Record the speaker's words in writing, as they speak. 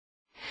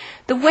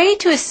The way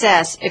to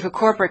assess if a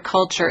corporate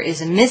culture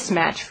is a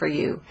mismatch for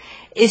you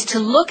is to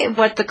look at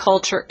what the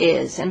culture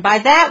is. And by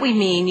that we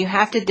mean you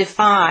have to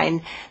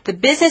define the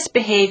business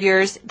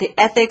behaviors, the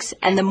ethics,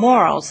 and the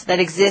morals that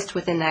exist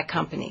within that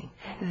company.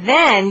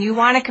 Then you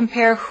want to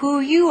compare who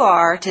you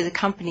are to the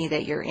company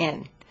that you're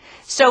in.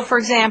 So, for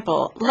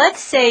example, let's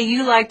say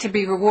you like to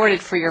be rewarded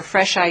for your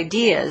fresh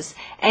ideas,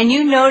 and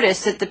you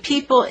notice that the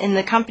people in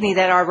the company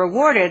that are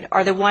rewarded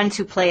are the ones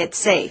who play it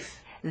safe.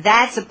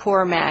 That's a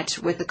poor match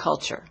with the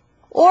culture.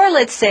 Or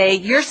let's say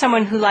you're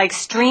someone who likes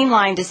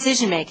streamlined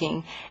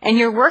decision-making, and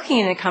you're working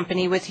in a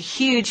company with a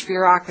huge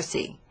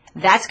bureaucracy.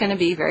 That's going to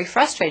be very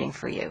frustrating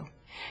for you.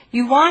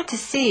 You want to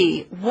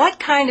see what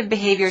kind of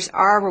behaviors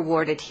are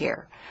rewarded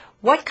here.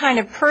 What kind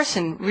of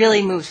person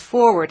really moves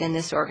forward in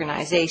this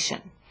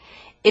organization?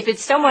 If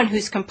it's someone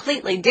who's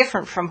completely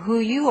different from who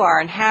you are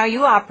and how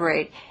you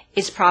operate,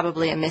 it's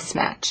probably a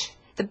mismatch.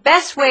 The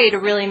best way to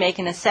really make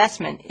an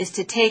assessment is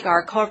to take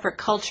our corporate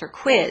culture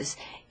quiz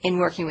in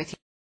working with you.